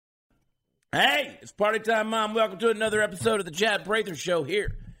Hey, it's party time, Mom. Welcome to another episode of the Chad Prather Show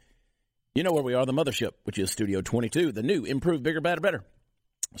here. You know where we are, the mothership, which is Studio 22, the new, improved, bigger, better.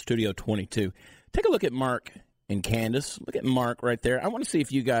 Studio 22. Take a look at Mark and Candace. Look at Mark right there. I want to see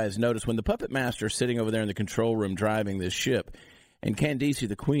if you guys notice when the puppet master is sitting over there in the control room driving this ship, and Candace,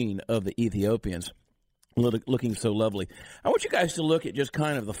 the queen of the Ethiopians, looking so lovely. I want you guys to look at just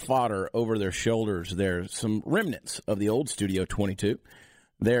kind of the fodder over their shoulders there, some remnants of the old Studio 22.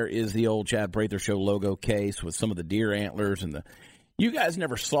 There is the old Chad Prather Show logo case with some of the deer antlers and the. You guys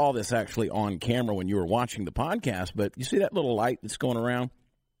never saw this actually on camera when you were watching the podcast, but you see that little light that's going around?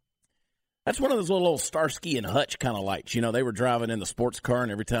 That's one of those little Starsky and Hutch kind of lights. You know, they were driving in the sports car,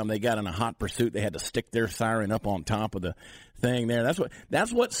 and every time they got in a hot pursuit, they had to stick their siren up on top of the thing there.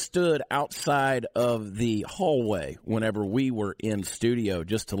 That's what stood outside of the hallway whenever we were in studio,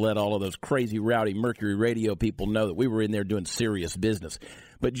 just to let all of those crazy, rowdy Mercury Radio people know that we were in there doing serious business.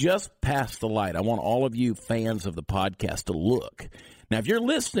 But just past the light, I want all of you fans of the podcast to look. Now, if you're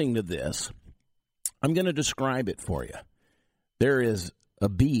listening to this, I'm going to describe it for you. There is a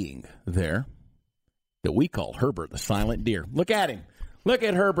being there that we call Herbert the Silent Deer. Look at him. Look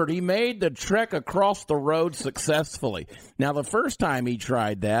at Herbert. He made the trek across the road successfully. Now, the first time he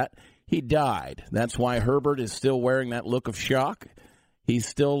tried that, he died. That's why Herbert is still wearing that look of shock. He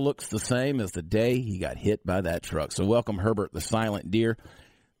still looks the same as the day he got hit by that truck. So welcome, Herbert the Silent Deer.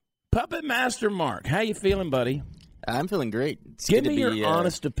 Puppet Master Mark, how you feeling, buddy? I'm feeling great. Give me your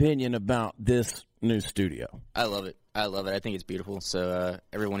honest opinion about this new studio. I love it. I think it's beautiful. So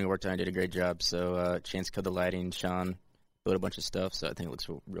everyone who worked on it did a great job. So Chance cut the lighting, Sean built a bunch of stuff. So I think it looks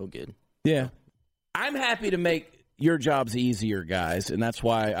real good. Yeah. I'm happy to make your jobs easier, guys, and that's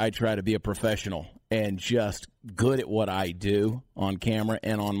why I try to be a professional and just good at what I do on camera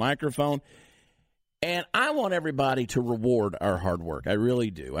and on microphone. And I want everybody to reward our hard work. I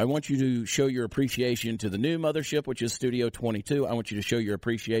really do. I want you to show your appreciation to the new mothership, which is Studio 22. I want you to show your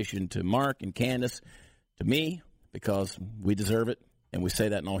appreciation to Mark and Candace, to me, because we deserve it, and we say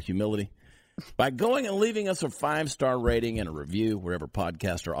that in all humility, by going and leaving us a 5-star rating and a review wherever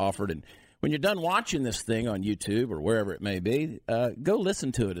podcasts are offered. And when you're done watching this thing on YouTube or wherever it may be, go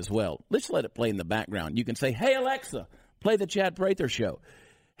listen to it as well. Let's let it play in the background. You can say, hey, Alexa, play the Chad Prather Show.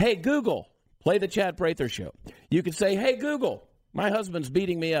 Hey, Google, play the Chad Prather Show. You can say, hey, Google, my husband's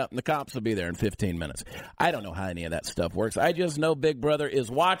beating me up, and the cops will be there in 15 minutes. I don't know how any of that stuff works. I just know Big Brother is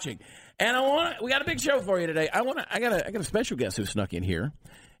watching. And we got a big show for you today. I got a special guest who snuck in here,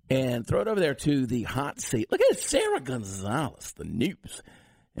 and throw it over there to the hot seat. Look at Sarah Gonzalez, the news,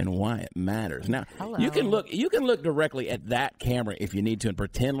 and why it matters. Now, hello. You can look directly at that camera if you need to, and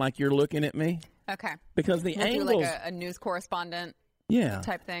pretend like you're looking at me. Okay. Because the angles, do like a news correspondent. Yeah.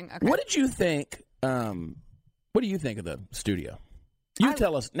 Type thing. Okay. What did you think? What do you think of the studio? You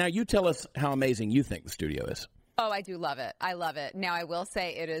tell us how amazing you think the studio is. Oh, I do love it. I love it. Now, I will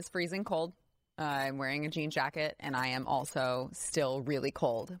say it is freezing cold. I'm wearing a jean jacket, and I am also still really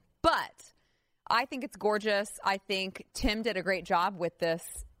cold. But I think it's gorgeous. I think Tim did a great job with this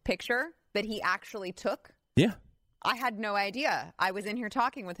picture that he actually took. Yeah. I had no idea. I was in here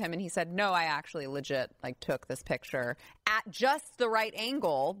talking with him, and he said, no, I actually legit took this picture at just the right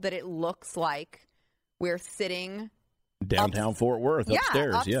angle that it looks like we're sitting downtown Fort Worth,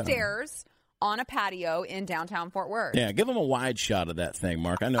 upstairs. Upstairs on a patio in downtown Fort Worth. Yeah, give them a wide shot of that thing,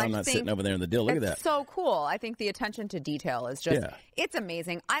 Mark. I know I'm not sitting over there in the deal. Look at that. It's so cool. I think the attention to detail is just, it's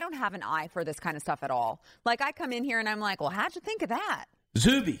amazing. I don't have an eye for this kind of stuff at all. Like, I come in here and I'm like, well, how'd you think of that?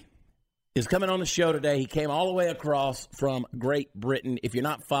 Zuby is coming on the show today. He came all the way across from Great Britain. If you're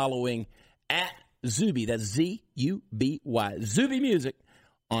not following at Zuby, that's Z-U-B-Y, Zuby Music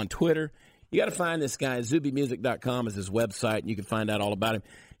on Twitter. You got to find this guy. ZubyMusic.com is his website, and you can find out all about him.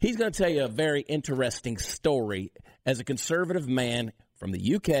 He's going to tell you a very interesting story as a conservative man from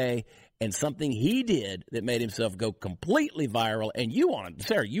the UK and something he did that made himself go completely viral. And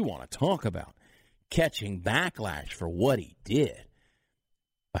Sarah, you want to talk about catching backlash for what he did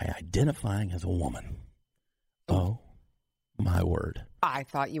by identifying as a woman. Oh, my word. I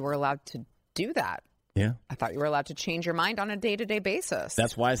thought you were allowed to do that. Yeah. I thought you were allowed to change your mind on a day-to-day basis.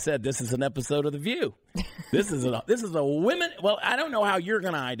 That's why I said this is an episode of The View. This is a women. Well, I don't know how you're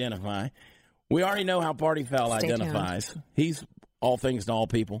going to identify. We already know how Party Foul identifies. Tuned. He's all things to all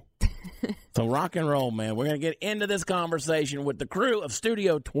people. So rock and roll, man. We're going to get into this conversation with the crew of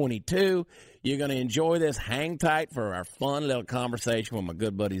Studio 22. You're going to enjoy this. Hang tight for our fun little conversation with my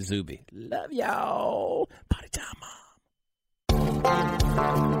good buddy Zuby. Love y'all. Party time, Mom.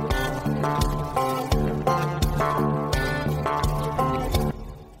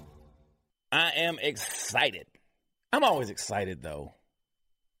 I am excited. I'm always excited, though.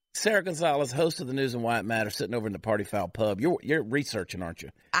 Sarah Gonzalez, host of the News and Why It Matters, sitting over in the Party Foul Pub. You're researching, aren't you?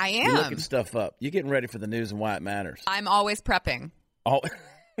 I am. You're looking stuff up. You're getting ready for the News and Why It Matters. I'm always prepping. Oh,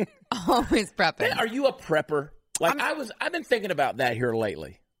 Always prepping. are you a prepper? Like I've been thinking about that here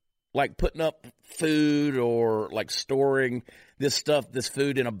lately, like putting up food or like storing this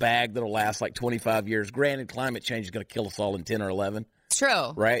food in a bag that'll last like 25 years. Granted, climate change is going to kill us all in 10 or 11. It's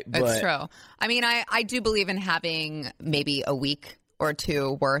true. Right? It's true. I mean, I do believe in having maybe a week or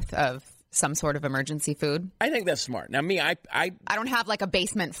two worth of some sort of emergency food. I think that's smart. Now, me, I don't have like a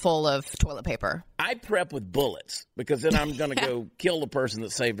basement full of toilet paper. I prep with bullets because then I'm going to go kill the person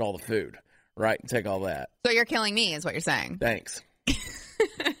that saved all the food, right? And take all that. So you're killing me is what you're saying. Thanks.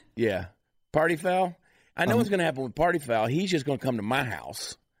 Yeah. Party Foul? I know what's going to happen with Party Foul. He's just going to come to my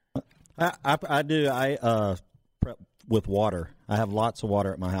house. I do. I prep with water. I have lots of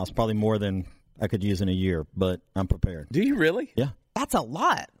water at my house, probably more than I could use in a year, but I'm prepared. Do you really? Yeah. That's a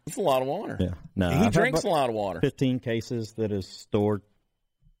lot. That's a lot of water. Yeah. No, he drinks a lot of water. 15 cases that is stored.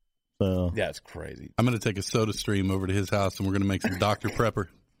 So that's crazy. I'm going to take a soda stream over to his house, and we're going to make some Dr. Prepper.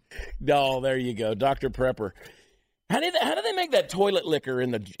 Oh, there you go, Dr. Prepper. How do they make that toilet liquor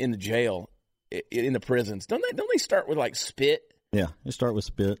in the jail, in the prisons? Don't they start with like spit? Yeah, you start with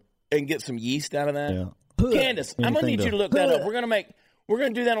spit and get some yeast out of that. Yeah. Candace, I'm gonna need you to look that up. We're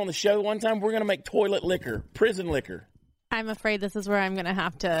gonna do that on the show one time. We're gonna make toilet liquor, prison liquor. I'm afraid this is where I'm gonna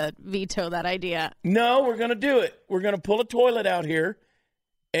have to veto that idea. No, we're gonna do it. We're gonna pull a toilet out here,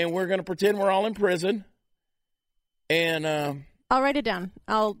 and we're gonna pretend we're all in prison. And I'll write it down.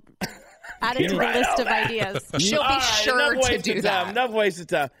 I'll add it to the list of ideas. She'll be sure to do that. Enough waste of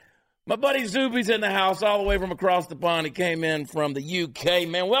time. My buddy Zuby's in the house all the way from across the pond. He came in from the UK.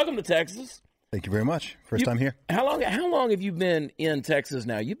 Man, welcome to Texas. Thank you very much. First time here. How long have you been in Texas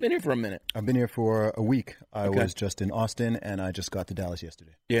now? You've been here for a minute. I've been here for a week. I was just in Austin, and I just got to Dallas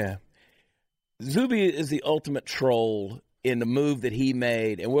yesterday. Yeah. Zuby is the ultimate troll in the move that he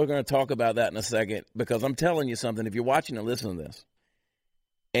made, and we're going to talk about that in a second, because I'm telling you something. If you're watching and listening to this,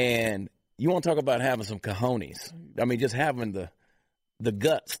 and you want to talk about having some cojones, I mean, just having the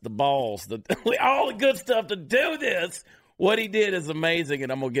guts, the balls, all the good stuff to do this. What he did is amazing,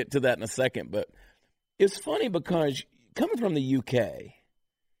 and I'm going to get to that in a second. But it's funny because coming from the UK,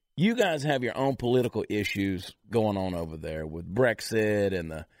 you guys have your own political issues going on over there with Brexit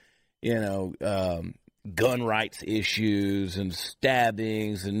and the, gun rights issues and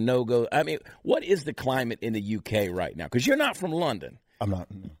stabbings and no-go. I mean, what is the climate in the UK right now? Because you're not from London. I'm not.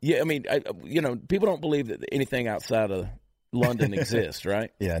 Yeah, I mean, people don't believe that anything outside of London exists,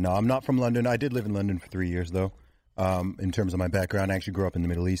 right? Yeah, no, I'm not from London. I did live in London for 3 years, though. In terms of my background, I actually grew up in the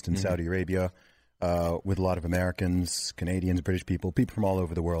Middle East in Saudi Arabia with a lot of Americans, Canadians, British people from all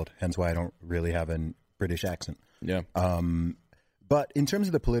over the world. Hence why I don't really have a British accent. Yeah. But in terms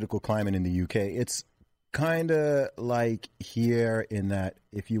of the political climate in the UK, it's kind of like here in that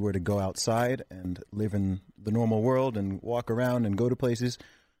if you were to go outside and live in the normal world and walk around and go to places,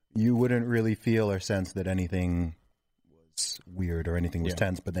 you wouldn't really feel or sense that anything was weird or anything was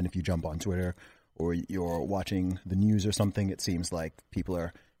tense. But then if you jump on Twitter or you're watching the news or something, it seems like people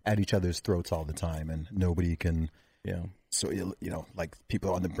are at each other's throats all the time and nobody can, so, like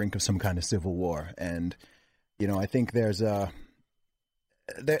people are on the brink of some kind of civil war. And, I think there's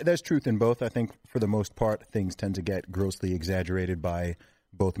truth in both. I think for the most part, things tend to get grossly exaggerated by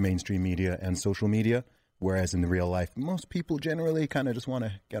both mainstream media and social media, whereas in the real life, most people generally kind of just want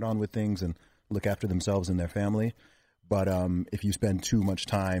to get on with things and look after themselves and their family. But if you spend too much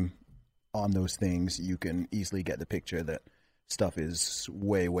time on those things, you can easily get the picture that stuff is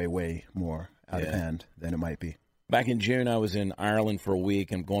way, way, way more out of hand than it might be. Back in June, I was in Ireland for a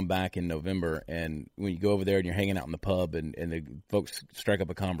week. I'm going back in November. And when you go over there and you're hanging out in the pub and the folks strike up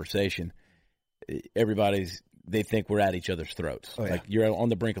a conversation, they think we're at each other's throats. Oh, yeah. Like you're on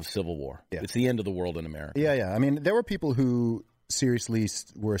the brink of civil war. Yeah. It's the end of the world in America. Yeah. I mean, there were people who seriously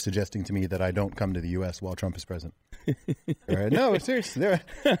were suggesting to me that I don't come to the U.S. while Trump is president. Right? No, seriously.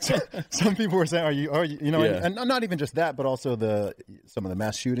 Some people were saying, are you and not even just that, but also some of the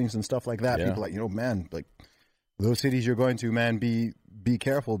mass shootings and stuff like that. Yeah. People like, man, like those cities you're going to, man, be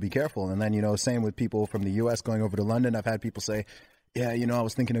careful. And then, same with people from the U.S. going over to London. I've had people say, I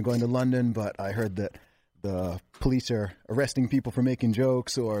was thinking of going to London, but I heard that the police are arresting people for making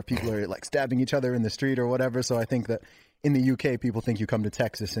jokes or people are like stabbing each other in the street or whatever. So I think that in the UK, people think you come to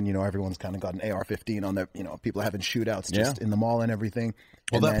Texas and, everyone's kind of got an AR-15 on their, people are having shootouts just in the mall and everything.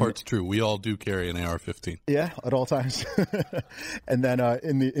 Well, that part's true. We all do carry an AR-15. Yeah, at all times. And then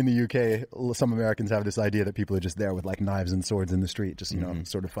in the UK, some Americans have this idea that people are just there with like knives and swords in the street, just,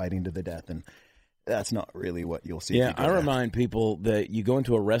 sort of fighting to the death. And that's not really what you'll see. Yeah, I remind people that you go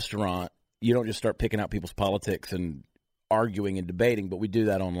into a restaurant, you don't just start picking out people's politics and arguing and debating, but we do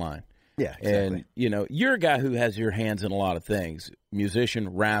that online. Yeah, exactly. And, you're a guy who has your hands in a lot of things.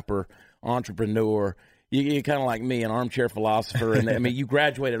 Musician, rapper, entrepreneur. You're kind of like me, an armchair philosopher. And I mean, you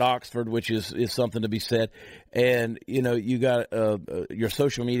graduated Oxford, which is something to be said. And, you got your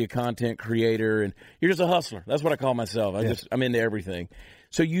social media content creator, and you're just a hustler. That's what I call myself. I'm into everything.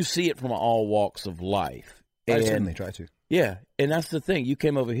 So you see it from all walks of life. I certainly try to. Yeah, and that's the thing. You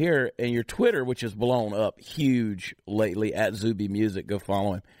came over here, and your Twitter, which has blown up huge lately, at Zuby Music, go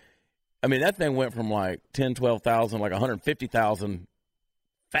follow him. I mean, that thing went from like 10, 12,000, like 150,000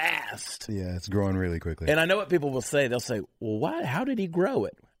 fast. Yeah, it's growing really quickly. And I know what people will say. They'll say, well, why? How did he grow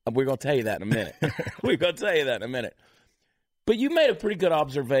it? We're going to tell you that in a minute. But you made a pretty good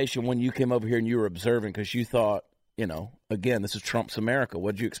observation when you came over here and you were observing, because you thought, again, this is Trump's America.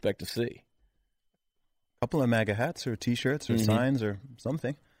 What did you expect to see? A couple of MAGA hats or T-shirts or signs or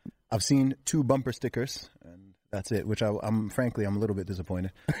something. I've seen 2 bumper stickers, and that's it. Which I'm frankly a little bit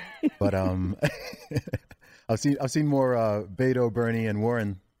disappointed. But I've seen more Beto, Bernie, and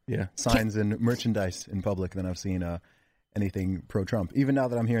Warren signs and merchandise in public than I've seen anything pro-Trump. Even now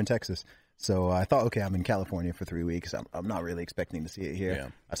that I'm here in Texas. So I thought, okay, I'm in California for 3 weeks. I'm not really expecting to see it here. Yeah.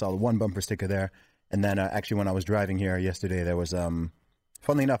 I saw the 1 bumper sticker there, and then actually when I was driving here yesterday, there was.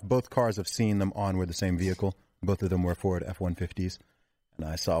 Funnily enough, both cars I've seen them on were the same vehicle. Both of them were Ford F-150s. And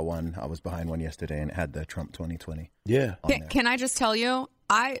I saw one, I was behind one yesterday, and it had the Trump 2020. Yeah. Can I just tell you,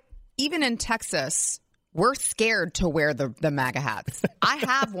 even in Texas, we're scared to wear the MAGA hats. I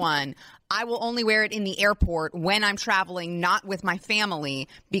have one. I will only wear it in the airport when I'm traveling, not with my family,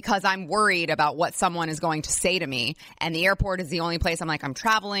 because I'm worried about what someone is going to say to me. And the airport is the only place I'm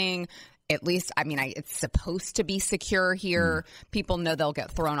traveling. At least, it's supposed to be secure here. People know they'll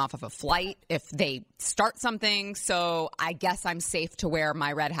get thrown off of a flight if they start something. So I guess I'm safe to wear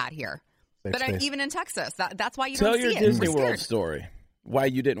my red hat here. Even in Texas, that's why you don't see it. Tell your Disney World story. Why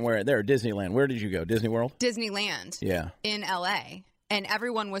you didn't wear it there? Disneyland. Where did you go? Disney World? Disneyland. Yeah. In L.A. And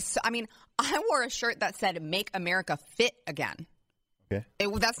everyone was, I wore a shirt that said, "Make America Fit Again." Okay.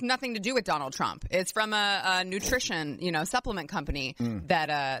 That's nothing to do with Donald Trump. It's from a nutrition, supplement company that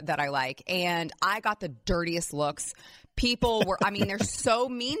I like. And I got the dirtiest looks. People were, they're so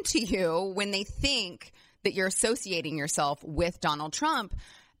mean to you when they think that you're associating yourself with Donald Trump.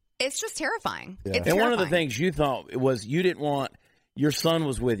 It's just terrifing. Yeah. And one of the things you thought was you didn't want, your son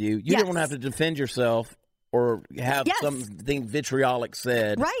was with you. You didn't want to have to defend yourself or have something vitriolic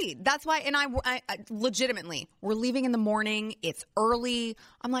said. Right. That's why. And I legitimately, we're leaving in the morning. It's early.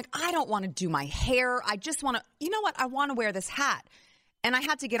 I'm like, I don't want to do my hair. I just want to, I want to wear this hat. And I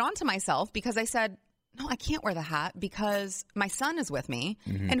had to get onto myself because I said, no, I can't wear the hat because my son is with me.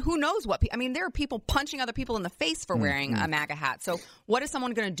 Mm-hmm. And who knows what, there are people punching other people in the face for wearing a MAGA hat. So what is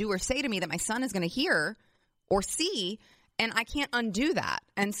someone going to do or say to me that my son is going to hear or see? And I can't undo that.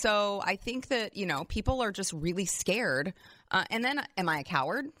 And so I think that, people are just really scared. And then am I a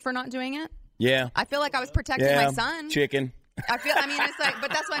coward for not doing it? Yeah. I feel like I was protecting my son. Chicken. It's like, but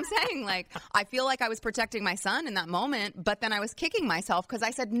that's what I'm saying. Like, I feel like I was protecting my son in that moment, but then I was kicking myself because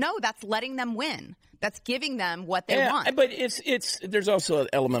I said, no, that's letting them win. That's giving them what they want. But there's also an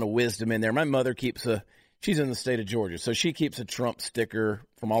element of wisdom in there. My mother she's in the state of Georgia, so she keeps a Trump sticker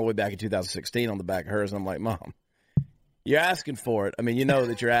from all the way back in 2016 on the back of hers. And I'm like, Mom, you're asking for it. You know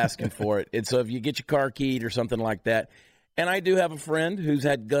that you're asking for it. And so if you get your car keyed or something like that. And I do have a friend who's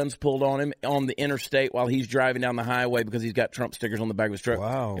had guns pulled on him on the interstate while he's driving down the highway because he's got Trump stickers on the back of his truck.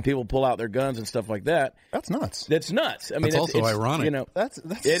 Wow. And people pull out their guns and stuff like that. That's nuts. That's nuts. It's also ironic.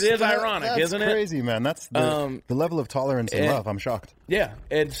 It is ironic, isn't it? That's crazy, man. That's the level of tolerance and love. I'm shocked. Yeah.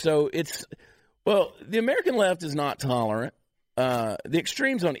 And so the American left is not tolerant. The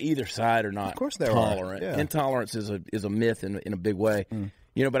extremes on either side are not tolerant. Yeah. Intolerance is a myth in a big way.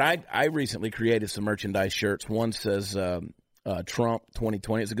 But I recently created some merchandise shirts. One says Trump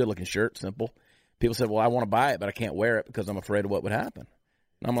 2020. It's a good-looking shirt, simple. People said, well, I want to buy it, but I can't wear it because I'm afraid of what would happen.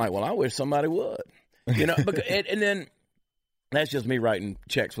 And I'm like, well, I wish somebody would. And then that's just me writing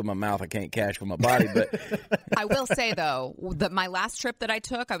checks with my mouth. I can't cash with my body. But I will say, though, my last trip that I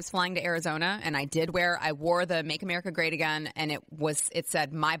took, I was flying to Arizona, and I wore the Make America Great Again, and it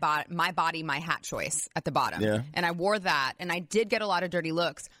said my body, my hat choice at the bottom. Yeah. And I wore that, and I did get a lot of dirty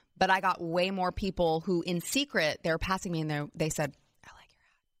looks, but I got way more people who, in secret, they were passing me, and they said,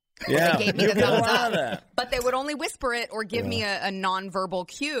 yeah, they gave me the thumbs up, but they would only whisper it or give me a nonverbal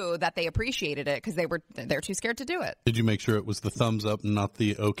cue that they appreciated it because they're too scared to do it. Did you make sure it was the thumbs up and not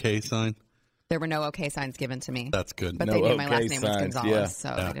the okay sign? There were no okay signs given to me. That's good. But No they knew my okay last name was signs, Gonzalez, yeah. so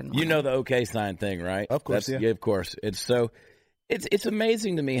I didn't. You know the okay sign thing, right? Of course, That's, yeah. of course. It's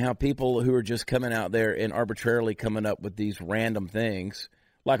amazing to me how people who are just coming out there and arbitrarily coming up with these random things,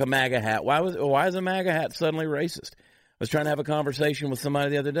 like a MAGA hat. Why is a MAGA hat suddenly racist? I was trying to have a conversation with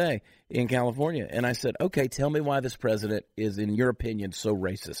somebody the other day in California, and I said, okay, tell me why this president is, in your opinion, so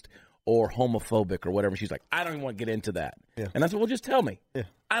racist or homophobic or whatever. She's like, I don't even want to get into that. Yeah. And I said, well, just tell me. Yeah.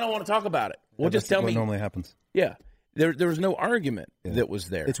 I don't want to talk about it. Well, Yeah, just that's tell what me. normally happens. Yeah. There was no argument that was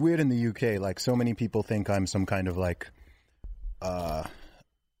there. It's weird in the UK. Like, so many people think I'm some kind of like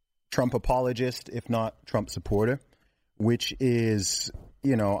Trump apologist, if not Trump supporter, which is,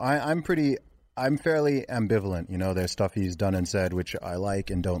 I'm fairly ambivalent. There's stuff he's done and said which I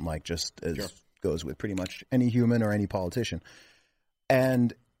like and don't like, just as goes with pretty much any human or any politician.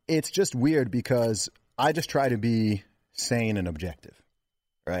 And it's just weird because I just try to be sane and objective,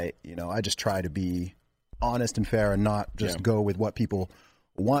 right? I just try to be honest and fair and not just go with what people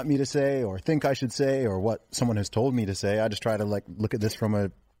want me to say or think I should say or what someone has told me to say. I just try to look at this from a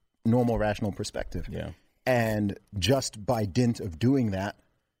normal, rational perspective. Yeah. And just by dint of doing that,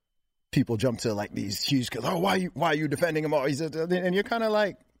 people jump to these huge, why are you defending him? And you're kind of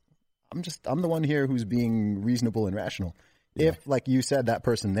like, I'm the one here who's being reasonable and rational. Yeah. If, like you said, that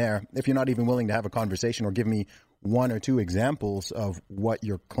person there, if you're not even willing to have a conversation or give me one or two examples of what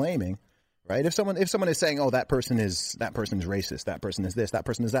you're claiming, right? If someone is saying, oh, that person is racist, that person is this, that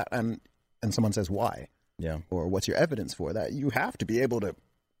person is that, and someone says why, or what's your evidence for that, you have to be able to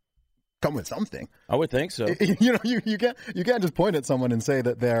come with something. I would think so. You can't just point at someone and say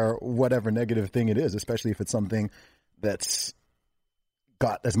that they're whatever negative thing it is, especially if it's something that's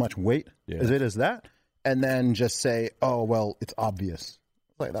got as much weight as it is that, and then just say, oh, well, it's obvious.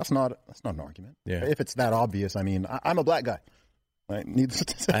 That's not an argument. Yeah. If it's that obvious, I mean, I'm a black guy. Right? Needless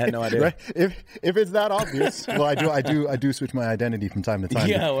to say, I had no idea. Right? If it's that obvious, well, I do switch my identity from time to time.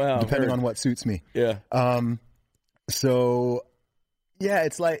 Depending on what suits me. Yeah. So, yeah,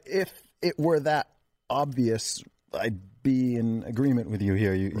 it's like if it were that obvious, I'd be in agreement with you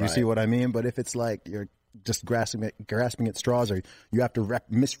here. You see what I mean? But if it's like you're just grasping at straws, or you have to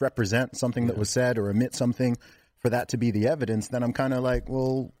misrepresent something that was said or omit something for that to be the evidence, then I'm kind of like,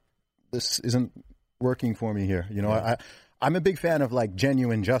 well, this isn't working for me here. I'm a big fan of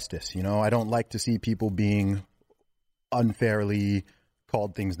genuine justice. I don't like to see people being unfairly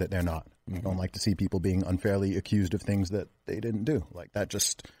called things that they're not. I don't like to see people being unfairly accused of things that they didn't do. That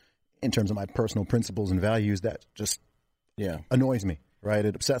just, in terms of my personal principles and values, that just annoys me, right?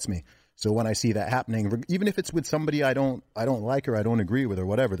 It upsets me. So when I see that happening, even if it's with somebody I don't like or I don't agree with or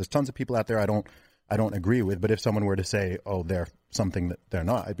whatever, there's tons of people out there I don't agree with. But if someone were to say, oh, they're something that they're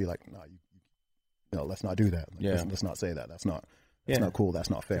not, I'd be like, no, let's not do that. Let's not say that. That's not cool. That's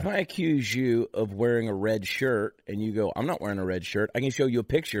not fair. If I accuse you of wearing a red shirt and you go, I'm not wearing a red shirt, I can show you a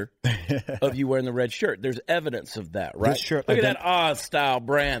picture of you wearing the red shirt. There's evidence of that, right? This shirt, look at that Oz style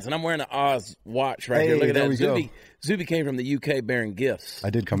brands, and I'm wearing an Oz watch right here. Look at that. Zuby came from the UK bearing gifts.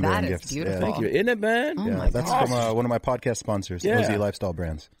 I did come bearing gifts. That is beautiful. Thank you. Isn't it, man? Oh that's from one of my podcast sponsors, Lizzie Lifestyle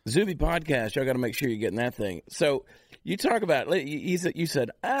Brands. Zuby Podcast. Y'all got to make sure you're getting that thing. So you talk about, you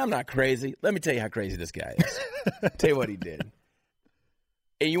said, I'm not crazy. Let me tell you how crazy this guy is. Tell you what he did.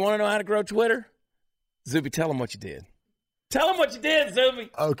 And you want to know how to grow Twitter? Zuby, tell him what you did. Tell him what you did,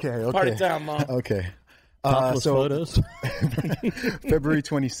 Zuby. Okay. Party time, Mom. Okay. Topless photos. February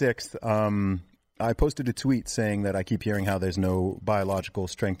 26th, I posted a tweet saying that I keep hearing how there's no biological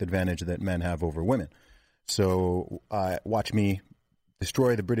strength advantage that men have over women. So watch me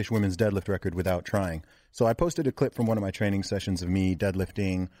destroy the British women's deadlift record without trying. So I posted a clip from one of my training sessions of me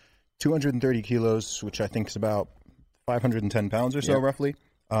deadlifting 230 kilos, which I think is about 510 pounds or so, roughly.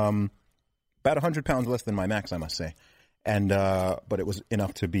 About 100 pounds less than my max, I must say. And but it was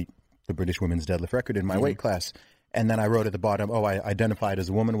enough to beat the British women's deadlift record in my weight class. And then I wrote at the bottom, I identified as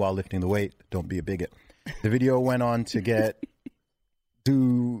a woman while lifting the weight. Don't be a bigot. The video went on to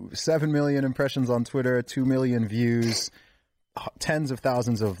do 7 million impressions on Twitter, 2 million views, tens of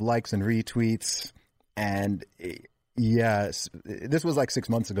thousands of likes and retweets. And this was 6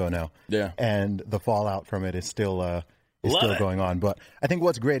 months ago now. Yeah. And the fallout from it is still going on. But I think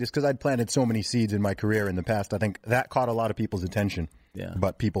what's great is because I'd planted so many seeds in my career in the past, I think that caught a lot of people's attention. Yeah.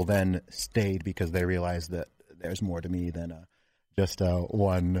 But people then stayed because they realized that there's more to me than just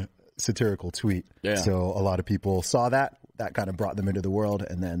one satirical tweet. Yeah. So a lot of people saw that. That kind of brought them into the world,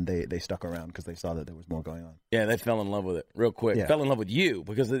 and then they stuck around because they saw that there was more going on. Yeah, they fell in love with it real quick. Yeah. Fell in love with you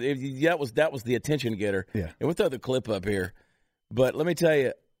because that was the attention getter. Yeah. And we'll throw the clip up here. But let me tell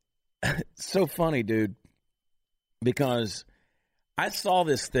you, it's so funny, dude, because I saw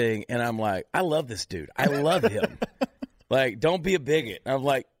this thing, and I'm like, I love this dude. I love him. Like, don't be a bigot. I'm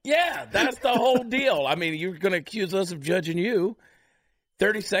like, yeah, that's the whole deal. I mean, you're going to accuse us of judging you.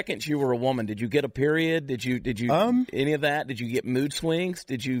 30 seconds you were a woman. Did you get a period? Did you any of that? Did you get mood swings?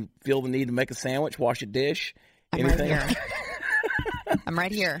 Did you feel the need to make a sandwich, wash a dish? Anything? Right here. I'm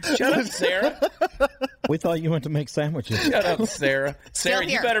right here. Shut up, Sarah. We thought you went to make sandwiches. Shut up, Sarah. Sarah,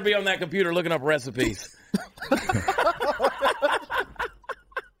 you here. better be on that computer looking up recipes.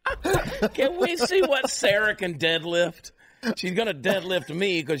 Can we see what Sarah can deadlift? She's going to deadlift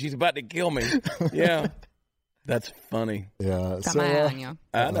me because she's about to kill me. Yeah. That's funny. Yeah. Got my eye on you.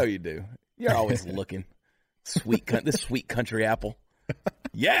 I know you do. You're always looking. This sweet country apple.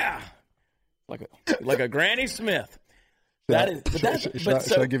 Yeah. Like a Granny Smith.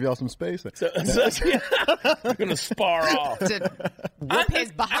 Should I give y'all some space? You're going to spar off. To whoop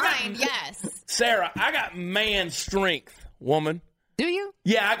his behind, yes. Sarah, I got man strength, woman. Do you?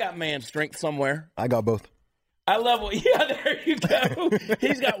 Yeah, I got man strength somewhere. I got both. I love there you go.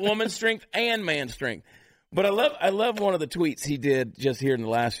 He's got woman strength and man strength. But I love one of the tweets he did just here in the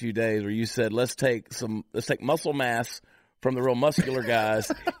last few days where you said, let's take muscle mass from the real muscular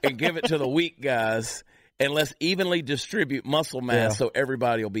guys and give it to the weak guys, and let's evenly distribute muscle mass so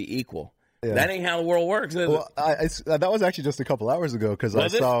everybody will be equal. Yeah. That ain't how the world works, is it? That was actually just a couple hours ago because I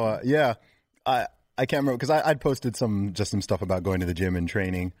saw, I can't remember because I'd posted some stuff about going to the gym and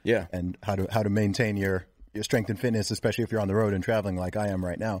training, and how to maintain your strength and fitness, especially if you're on the road and traveling like I am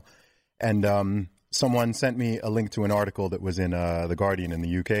right now. And someone sent me a link to an article that was in The Guardian in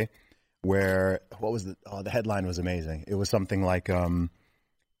the UK, where the headline was amazing. It was something like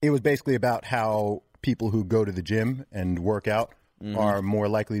it was basically about how people who go to the gym and work out are more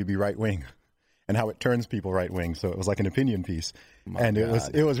likely to be right wing, and how it turns people right wing. So it was like an opinion piece,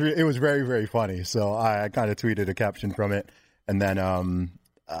 it was very, very funny. So I kind of tweeted a caption from it, and then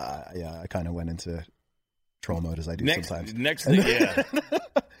I kind of went into troll mode as I do sometimes. Next thing, yeah.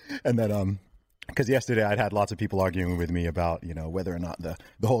 And then because yesterday I'd had lots of people arguing with me about whether or not the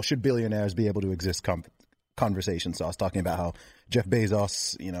whole should billionaires be able to exist conversation. So I was talking about how Jeff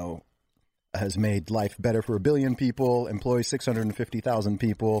Bezos has made life better for 1 billion people, employs 650,000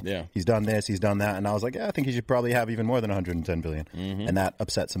 people. Yeah. He's done this, he's done that. And I was like, I think he should probably have even more than 110 billion. Mm-hmm. And that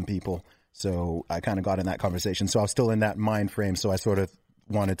upset some people. So I kind of got in that conversation. So I was still in that mind frame. So I sort of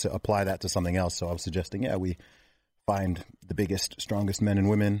wanted to apply that to something else. So I was suggesting, we find the biggest, strongest men and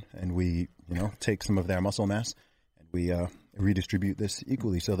women, and we, take some of their muscle mass, and we redistribute this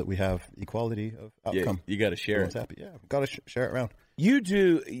equally so that we have equality of outcome. Yeah, you got to share it. Happy. Yeah, got to share it around.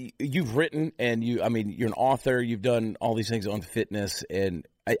 You've written, and you're an author. You've done all these things on fitness, and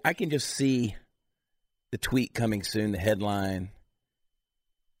I can just see the tweet coming soon, the headline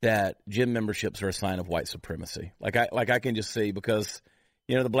that gym memberships are a sign of white supremacy. Like I can just see, because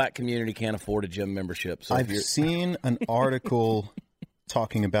the black community can't afford a gym membership. So I've seen an article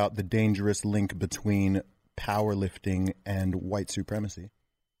talking about the dangerous link between powerlifting and white supremacy.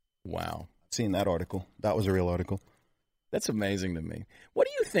 Wow. I've seen that article. That was a real article. That's amazing to me. What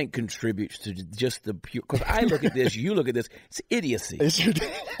do you think contributes to just the pure? Because I look at this, you look at this. It's idiocy. It's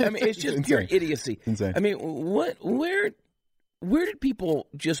just pure idiocy. Insane. I mean, where did people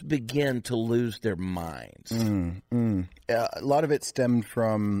just begin to lose their minds? A lot of it stemmed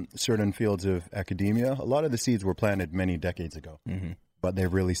from certain fields of academia. A lot of the seeds were planted many decades ago, but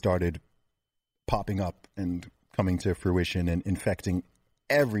they've really started popping up and coming to fruition and infecting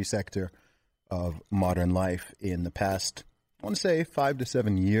every sector of modern life in the past, I want to say 5 to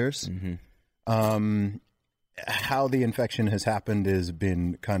 7 years. How the infection has happened has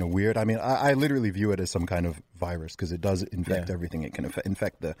been kind of weird. I mean, I literally view it as some kind of virus because it does infect everything. It can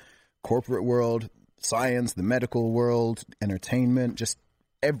infect the corporate world, science, the medical world, entertainment, just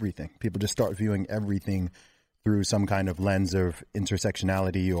everything. People just start viewing everything through some kind of lens of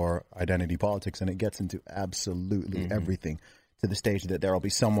intersectionality or identity politics, and it gets into absolutely everything, to the stage that there will be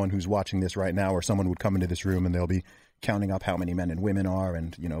someone who's watching this right now, or someone would come into this room and they'll be counting up how many men and women are,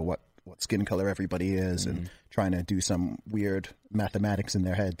 and what skin color everybody is, and trying to do some weird mathematics in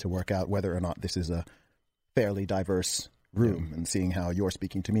their head to work out whether or not this is a fairly diverse room, and seeing how you're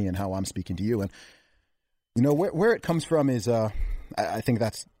speaking to me and how I'm speaking to you. And where it comes from is I think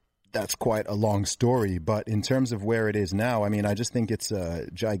that's quite a long story, but in terms of where it is now, I mean, I just think it's a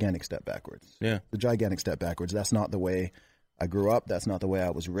gigantic step backwards. Yeah. A gigantic step backwards. That's not the way I grew up. That's not the way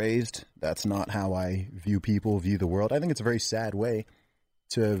I was raised. That's not how I view people, view the world. I think it's a very sad way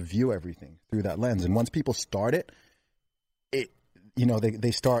to view everything through that lens. And once people start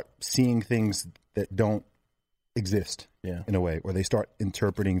they start seeing things that don't exist in a way, or they start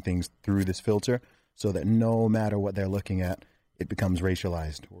interpreting things through this filter, so that no matter what they're looking at, it becomes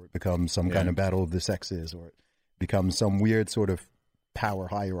racialized, or it becomes some kind of battle of the sexes, or it becomes some weird sort of power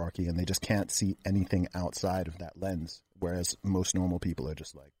hierarchy, and they just can't see anything outside of that lens. Whereas most normal people are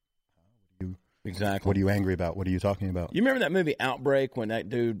just like, exactly. What are you angry about? What are you talking about? You remember that movie Outbreak when that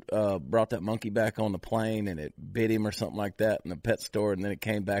dude brought that monkey back on the plane and it bit him or something like that in the pet store, and then it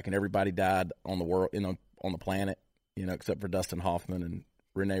came back and everybody died on the world, on the planet, except for Dustin Hoffman and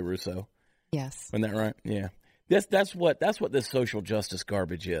Rene Russo. Yes. Isn't that right? Yeah. That's what this social justice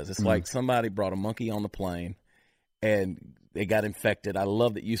garbage is. It's like somebody brought a monkey on the plane and they got infected. I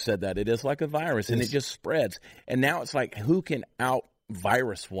love that you said that. It is like a virus and it just spreads. And now it's like, who can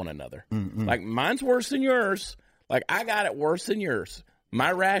out-virus one another? Like, mine's worse than yours. Like, I got it worse than yours.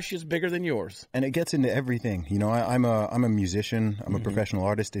 My rash is bigger than yours. And it gets into everything. I'm a musician. I'm a professional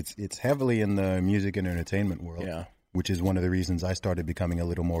artist. It's heavily in the music and entertainment world. Yeah. Which is one of the reasons I started becoming a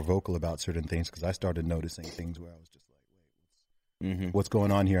little more vocal about certain things, because I started noticing things where I was just like, wait, what's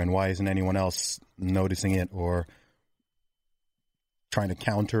going on here, and why isn't anyone else noticing it or trying to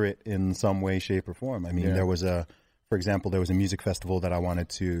counter it in some way, shape, or form? I mean, for example, there was a music festival that I wanted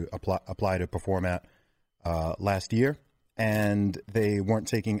to apply to perform at last year, and they weren't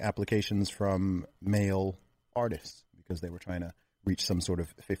taking applications from male artists because they were trying to reach some sort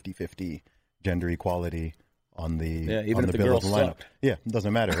of 50-50 gender equality on the even on if the the bill of girls the lineup. sucked. Yeah, it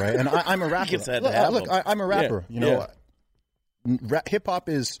doesn't matter, right? And I'm a rapper. Look, I'm a rapper. Hip hop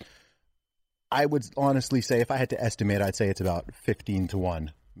is. I would honestly say, if I had to estimate, I'd say it's about 15-1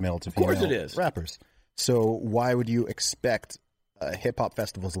 male to female. Of course, it is rappers. So why would you expect hip hop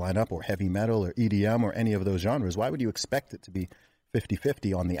festivals lineup, or heavy metal, or EDM, or any of those genres? Why would you expect it to be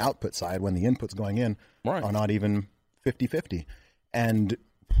 50-50 on the output side when the inputs going in are not even 50-50? And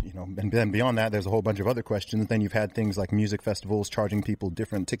and then beyond that, there's a whole bunch of other questions. Then you've had things like music festivals charging people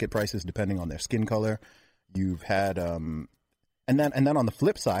different ticket prices depending on their skin color. You've had, and then on the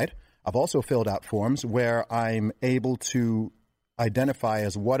flip side, I've also filled out forms where I'm able to identify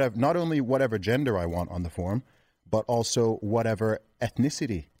as not only whatever gender I want on the form, but also whatever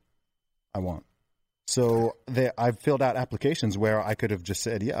ethnicity I want. So I've filled out applications where I could have just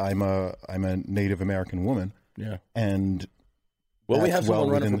said, I'm a Native American woman. Yeah. And well, we have someone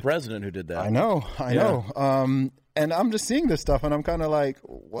running for president who did that. I know. And I'm just seeing this stuff, and I'm kind of like,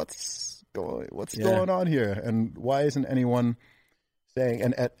 what's going on here? And why isn't anyone saying?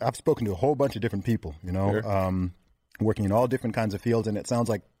 And I've spoken to a whole bunch of different people, working in all different kinds of fields, and it sounds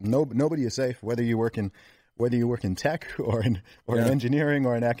like nobody is safe, whether you work in tech or in engineering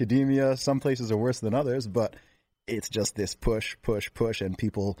or in academia. Some places are worse than others, but it's just this push, and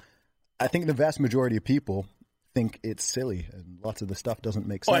people. I think the vast majority of people think it's silly, and lots of the stuff doesn't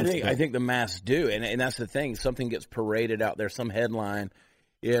make sense. I think the mass do, and that's the thing. Something gets paraded out there, some headline,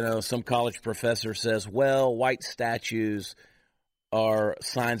 some college professor says, well, white statues are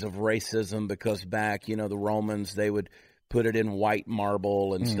signs of racism because back, the Romans, they would put it in white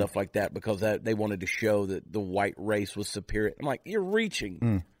marble and stuff like that because they wanted to show that the white race was superior. I'm like, you're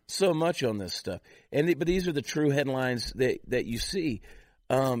reaching so much on this stuff. But these are the true headlines that you see.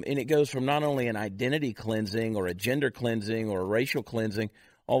 And it goes from not only an identity cleansing or a gender cleansing or a racial cleansing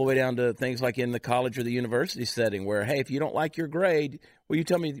all the way down to things like in the college or the university setting where, hey, if you don't like your grade, well, you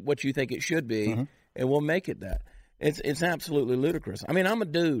tell me what you think it should be, and we'll make it that. It's absolutely ludicrous. I mean, I'm a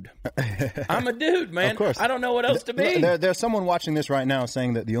dude. I'm a dude, man. Of course. I don't know what else to be. There's someone watching this right now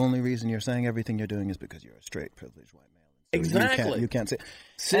saying that the only reason you're saying everything you're doing is because you're a straight, privileged white male. So exactly. You can't say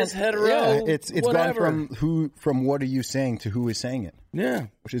cis, hetero. Yeah, it's whatever. gone from what are you saying to who is saying it. Yeah,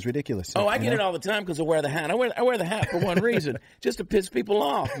 which is ridiculous. I get it all the time because I wear the hat. I wear the hat for one reason, just to piss people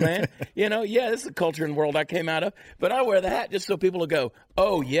off, man. This is the culture and world I came out of, but I wear the hat just so people will go,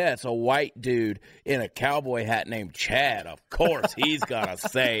 oh yeah, it's a white dude in a cowboy hat named Chad. Of course, he's gonna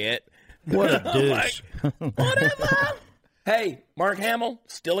say it. What a douche. Whatever. Hey, Mark Hamill,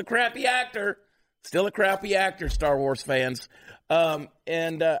 still a crappy actor. Still a crappy actor, Star Wars fans.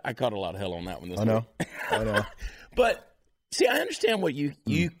 And I caught a lot of hell on that one this week. I know. But, see, I understand what you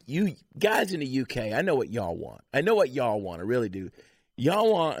guys in the UK, I know what y'all want. I really do.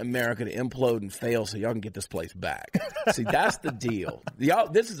 Y'all want America to implode and fail so y'all can get this place back. See, that's the deal.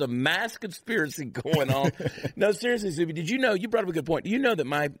 This is a mass conspiracy going on. No, seriously, Zuby, did you know, you brought up a good point. Do you know that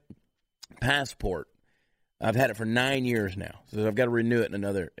my passport, I've had it for 9 years now, so I've got to renew it in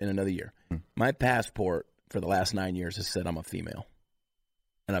another year. My passport for the last 9 years has said I'm a female,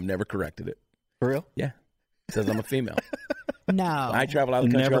 and I've never corrected it. For real? Yeah, it says I'm a female. No, I travel out of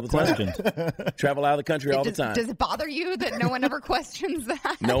the country all the time. Travel out of the country all the time. Does it bother you that no one ever questions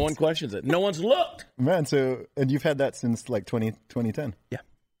that? No one questions it. No one's looked. Man, and you've had that since like 2010. Yeah.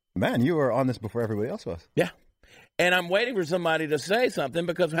 Man, you were on this before everybody else was. Yeah. And I'm waiting for somebody to say something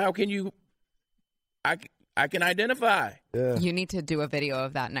because how can you? I can identify. Yeah. You need to do a video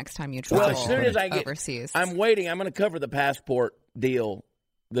of that next time you travel Well, as soon as I get overseas. I'm waiting. I'm going to cover the passport deal,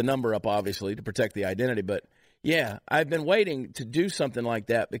 the number up, obviously, to protect the identity. But, yeah, I've been waiting to do something like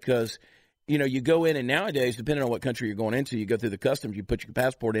that because, you go in and nowadays, depending on what country you're going into, you go through the customs, you put your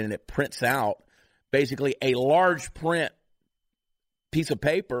passport in, and it prints out basically a large print piece of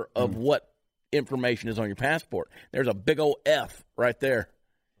paper of what information is on your passport. There's a big old F right there.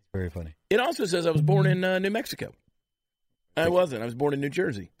 Very funny. It also says I was born in New Mexico. I wasn't. I was born in New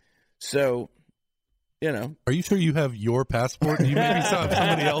Jersey. So, Are you sure you have your passport? Do you maybe still have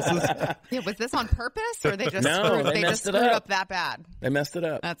somebody else's? Yeah, was this on purpose, or they just No, screwed, they they just messed it screwed up. up that bad? They messed it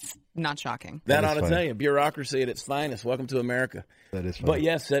up. That's not shocking. That That ought is to funny. tell you. Bureaucracy at its finest. Welcome to America. That is funny. But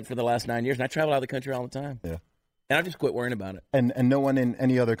yes, said for the last 9 years, and I travel out of the country all the time. Yeah. And I just quit worrying about it. And no one in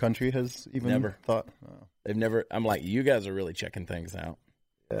any other country has even Never. thought. Oh, They've never. I'm like, you guys are really checking things out.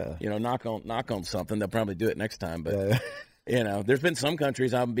 yeah. Knock on something. They'll probably do it next time. But Yeah. there's been some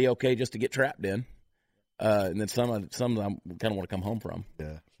countries I'll be okay just to get trapped in, and then some I kind of want to come home from.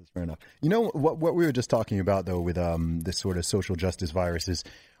 Yeah, that's fair enough. You know what we were just talking about though with this sort of social justice virus is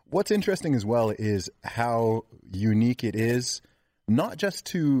what's interesting as well is how unique it is, not just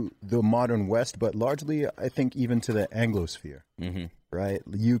to the modern West, but largely I think even to the Anglosphere. Mm-hmm. Right?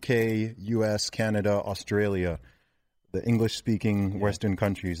 UK, US, Canada, Australia, the English-speaking Western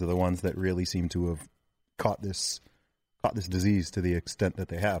countries are the ones that really seem to have caught this disease to the extent that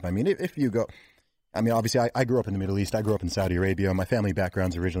they have. I mean, if you go, obviously, I grew up in the Middle East. I grew up in Saudi Arabia. My family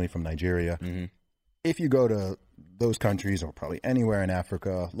background's originally from Nigeria. Mm-hmm. If you go to those countries, or probably anywhere in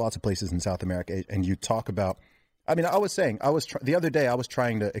Africa, lots of places in South America, and you talk about, the other day I was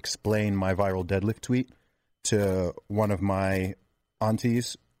trying to explain my viral deadlift tweet to one of my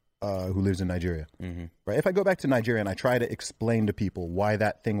aunties who lives in Nigeria. Mm-hmm. Right? If I go back to Nigeria and I try to explain to people why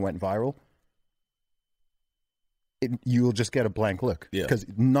that thing went viral, you'll just get a blank look because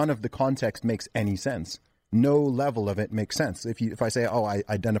none of the context makes any sense. No level of it makes sense. If I say, "Oh, I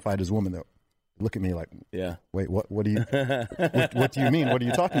identified as a woman," they'll look at me like, wait, what do you what do you mean? What are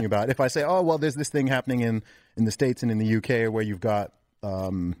you talking about?" If I say, "Oh, well, there's this thing happening in the States and in the UK where you've got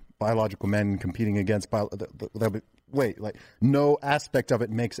biological men competing against they'll be, wait, like no aspect of it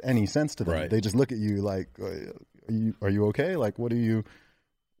makes any sense to them. Right. They just look at you like, "Are you okay? Like, what are you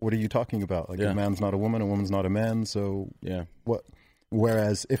talking about? Like, a man's not a woman, a woman's not a man. So what?"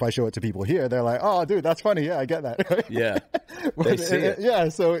 Whereas if I show it to people here, they're like, "Oh, dude, that's funny. Yeah, I get that." Yeah, they see it. Yeah,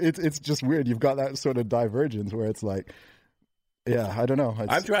 so it's just weird. You've got that sort of divergence where it's like, yeah, I don't know.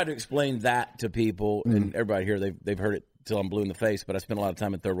 I've tried to explain that to people, and everybody here they've heard it till I'm blue in the face. But I spent a lot of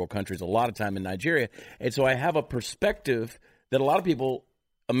time in third world countries, a lot of time in Nigeria, and so I have a perspective that a lot of people,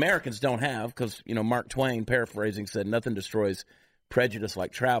 Americans, don't have because Mark Twain, paraphrasing, said, "Nothing destroys prejudice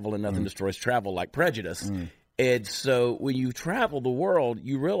like travel, and nothing destroys travel like prejudice." And so when you travel the world,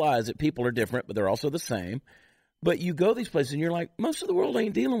 you realize that people are different, but they're also the same. But you go these places, and you're like, most of the world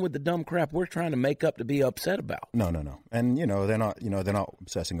ain't dealing with the dumb crap we're trying to make up to be upset about. No. And, they're not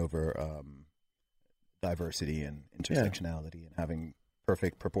obsessing over diversity and intersectionality and having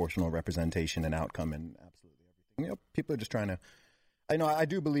perfect proportional representation and outcome and absolutely everything. People are just trying to, I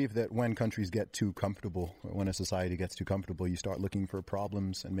do believe that when countries get too comfortable, or when a society gets too comfortable, you start looking for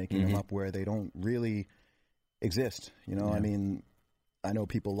problems and making them up where they don't really exist. I know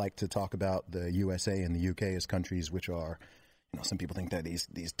people like to talk about the USA and the UK as countries which are, some people think they're these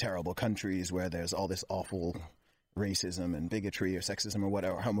terrible countries where there's all this awful racism and bigotry or sexism or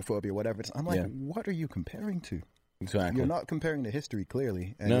whatever, homophobia, whatever. I'm like, what are you comparing to? Exactly. You're not comparing to history,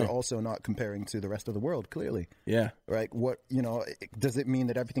 clearly, and you're also not comparing to the rest of the world, clearly. Yeah. Right? What, does it mean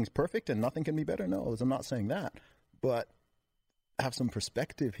that everything's perfect and nothing can be better? No, I'm not saying that. But have some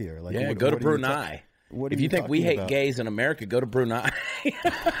perspective here. Like, go to Brunei. If you think we hate gays in America, go to Brunei.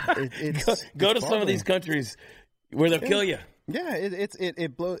 Go to some of these countries where they'll kill you. Yeah,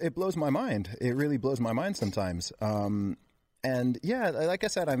 it blows my mind. It really blows my mind sometimes. And yeah, like I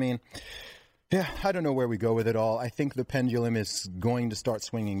said, I don't know where we go with it all. I think the pendulum is going to start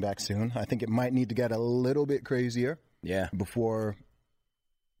swinging back soon. I think it might need to get a little bit crazier. Yeah. Before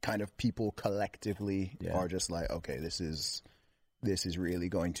kind of people collectively are just like, okay, this is really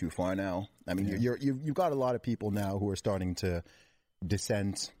going too far now. You've got a lot of people now who are starting to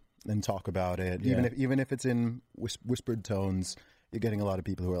dissent and talk about it, even if it's in whispered tones. You're getting a lot of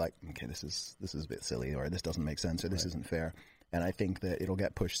people who are like, okay, this is a bit silly, or this doesn't make sense, or this isn't fair. And I think that it'll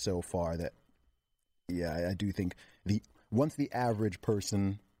get pushed so far that, I do think once the average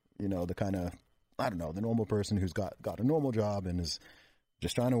person, the kind of, I don't know, the normal person who's got a normal job and is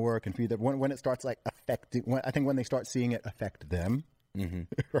just trying to work and feed them. When it starts like affecting, when they start seeing it affect them,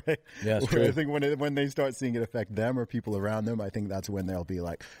 right? Yeah, that's true. I think when they start seeing it affect them or people around them, I think that's when they'll be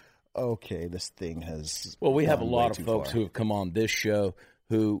like, okay, this thing has. Well, we have a gone lot way of too folks far. who have come on this show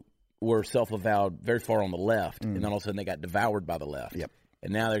who were self-avowed very far on the left, and then all of a sudden they got devoured by the left. Yep.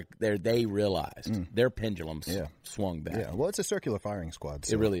 And now they realized their pendulums swung back. Yeah, well, it's a circular firing squad.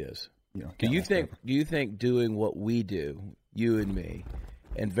 So, It really is. you know, Do can't you last think? forever. Do you think doing what we do, you and me,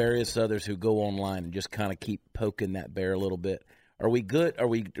 and various others who go online and just kind of keep poking that bear a little bit, are we good? Are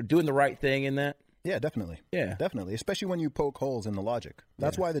we doing the right thing in that? Yeah, definitely. Yeah. Definitely. Especially when you poke holes in the logic.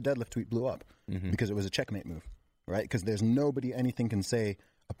 That's why the deadlift tweet blew up, because it was a checkmate move, right? Because there's nobody anything can say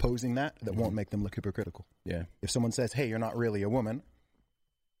opposing that won't make them look hypocritical. Yeah. If someone says, hey, you're not really a woman,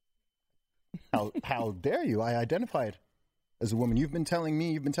 how dare you? I identified as a woman. You've been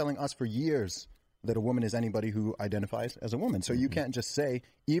telling us for years that a woman is anybody who identifies as a woman. So you can't just say,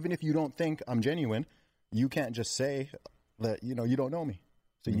 even if you don't think I'm genuine, you can't just say that, you don't know me.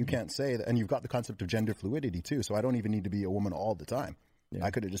 So you can't say that. And you've got the concept of gender fluidity too. So I don't even need to be a woman all the time. Yeah. I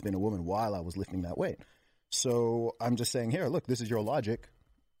could have just been a woman while I was lifting that weight. So I'm just saying, here, look, this is your logic.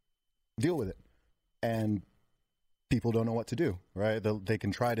 Deal with it. And people don't know what to do, right? They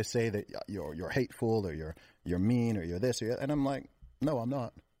can try to say that you're hateful or you're mean or you're this or you're, and I'm like, no, I'm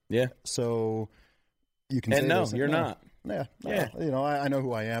not. Yeah. So you can And say no, this, you're not. Yeah. Yeah. I know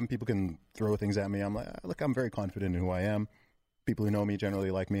who I am. People can throw things at me. I'm like, look, I'm very confident in who I am. People who know me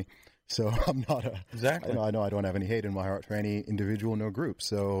generally like me. So I'm not Exactly. I know I don't have any hate in my heart for any individual nor group.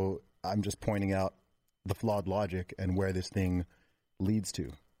 So I'm just pointing out the flawed logic and where this thing leads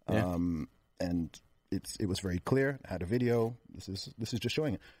to. Yeah. And it was very clear. I had a video. This is just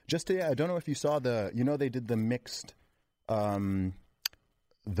showing it. I don't know if you saw they did the mixed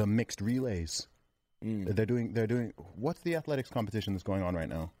relays. They're doing what's the athletics competition that's going on right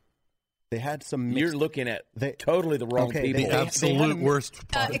now? They had some mixed, You're looking at totally the wrong Okay, people. The They absolute had a- worst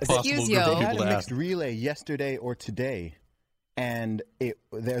possible excuse group you. of they people had to a ask. mixed relay yesterday or today, and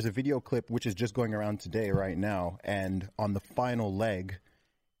there's a video clip which is just going around today right now, and on the final leg,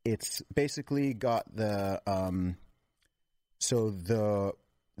 it's basically got there's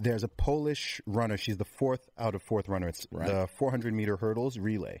a Polish runner. She's the fourth runner. It's the 400-meter hurdles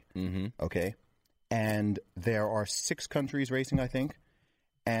relay. Mm-hmm. Okay, and there are 6 countries racing, I think,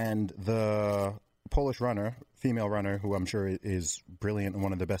 and the Polish runner, female runner, who I'm sure is brilliant and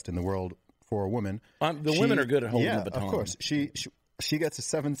one of the best in the world for a woman. The women are good at holding yeah, the baton. of course. She gets a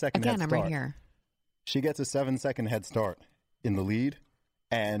 7-second Again, head I'm start. right here. She gets a 7-second head start in the lead,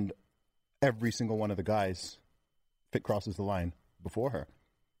 and every single one of the guys crosses the line before her.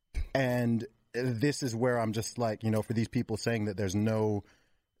 And this is where I'm just like, for these people saying that there's no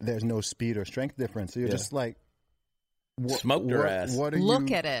speed or strength difference, you're just like, Smoked her ass. What are Look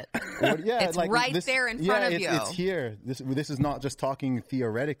you, at it. yeah, It's right there in front of you. It's here. This is not just talking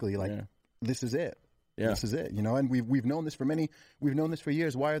theoretically. Like this is it. Yeah. This is it. And we've known this for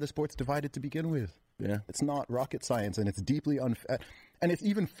years. Why are the sports divided to begin with? Yeah. It's not rocket science, and it's deeply unfair. And it's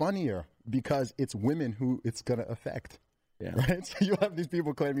even funnier because it's women who it's going to affect. Yeah. Right? So you have these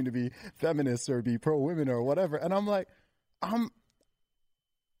people claiming to be feminists or be pro-women or whatever, and I'm like,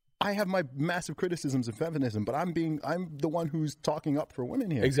 I have my massive criticisms of feminism, but I'm the one who's talking up for women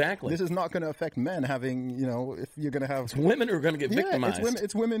here. Exactly. This is not going to affect men having, if you're going to have Women who are going to get victimized.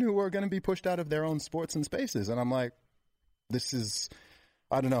 It's women who are going to be pushed out of their own sports and spaces. And I'm like, this is,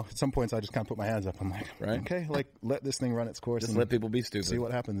 I don't know. At some points, I just can't put my hands up. I'm like, Right. okay, let this thing run its course. Just and let people be stupid. see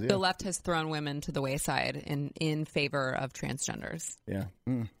what happens. The Yeah. left has thrown women to the wayside in favor of transgenders. Yeah.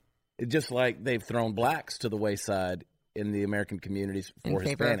 It's just like they've thrown blacks to the wayside in the American communities In for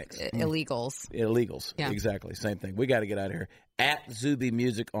favor Hispanics. of illegals. Illegals. Yeah. Exactly. Same thing. We got to get out of here. At Zuby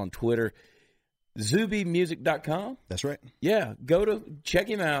Music on Twitter. ZubyMusic.com. That's right. Yeah. Check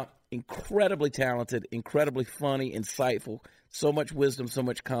him out. Incredibly talented, incredibly funny, insightful. So much wisdom, so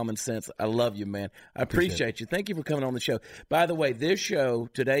much common sense. I love you, man. I appreciate you. Thank you for coming on the show. By the way, this show,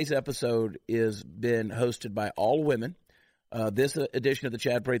 today's episode, is been hosted by all women. This edition of the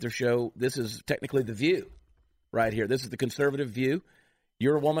Chad Prather Show, this is technically The View right here. This is the conservative view.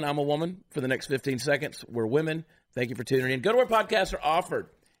 You're a woman, I'm a woman. For the next 15 seconds, we're women. Thank you for tuning in. Go to where podcasts are offered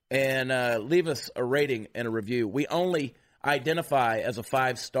and leave us a rating and a review. We only identify as a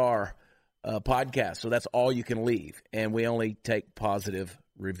 5-star podcast, so that's all you can leave, and we only take positive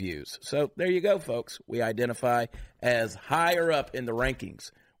reviews. So there you go, folks. We identify as higher up in the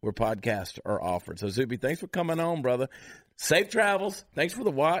rankings where podcasts are offered. So Zuby, thanks for coming on, brother. Safe travels. Thanks for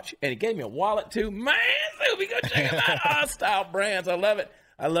the watch, and he gave me a wallet too. Man, Zuby, go check him out. Style Brands. I love it.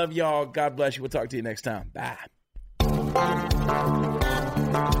 I love y'all. God bless you. We'll talk to you next time. Bye.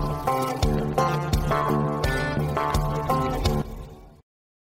 Bye.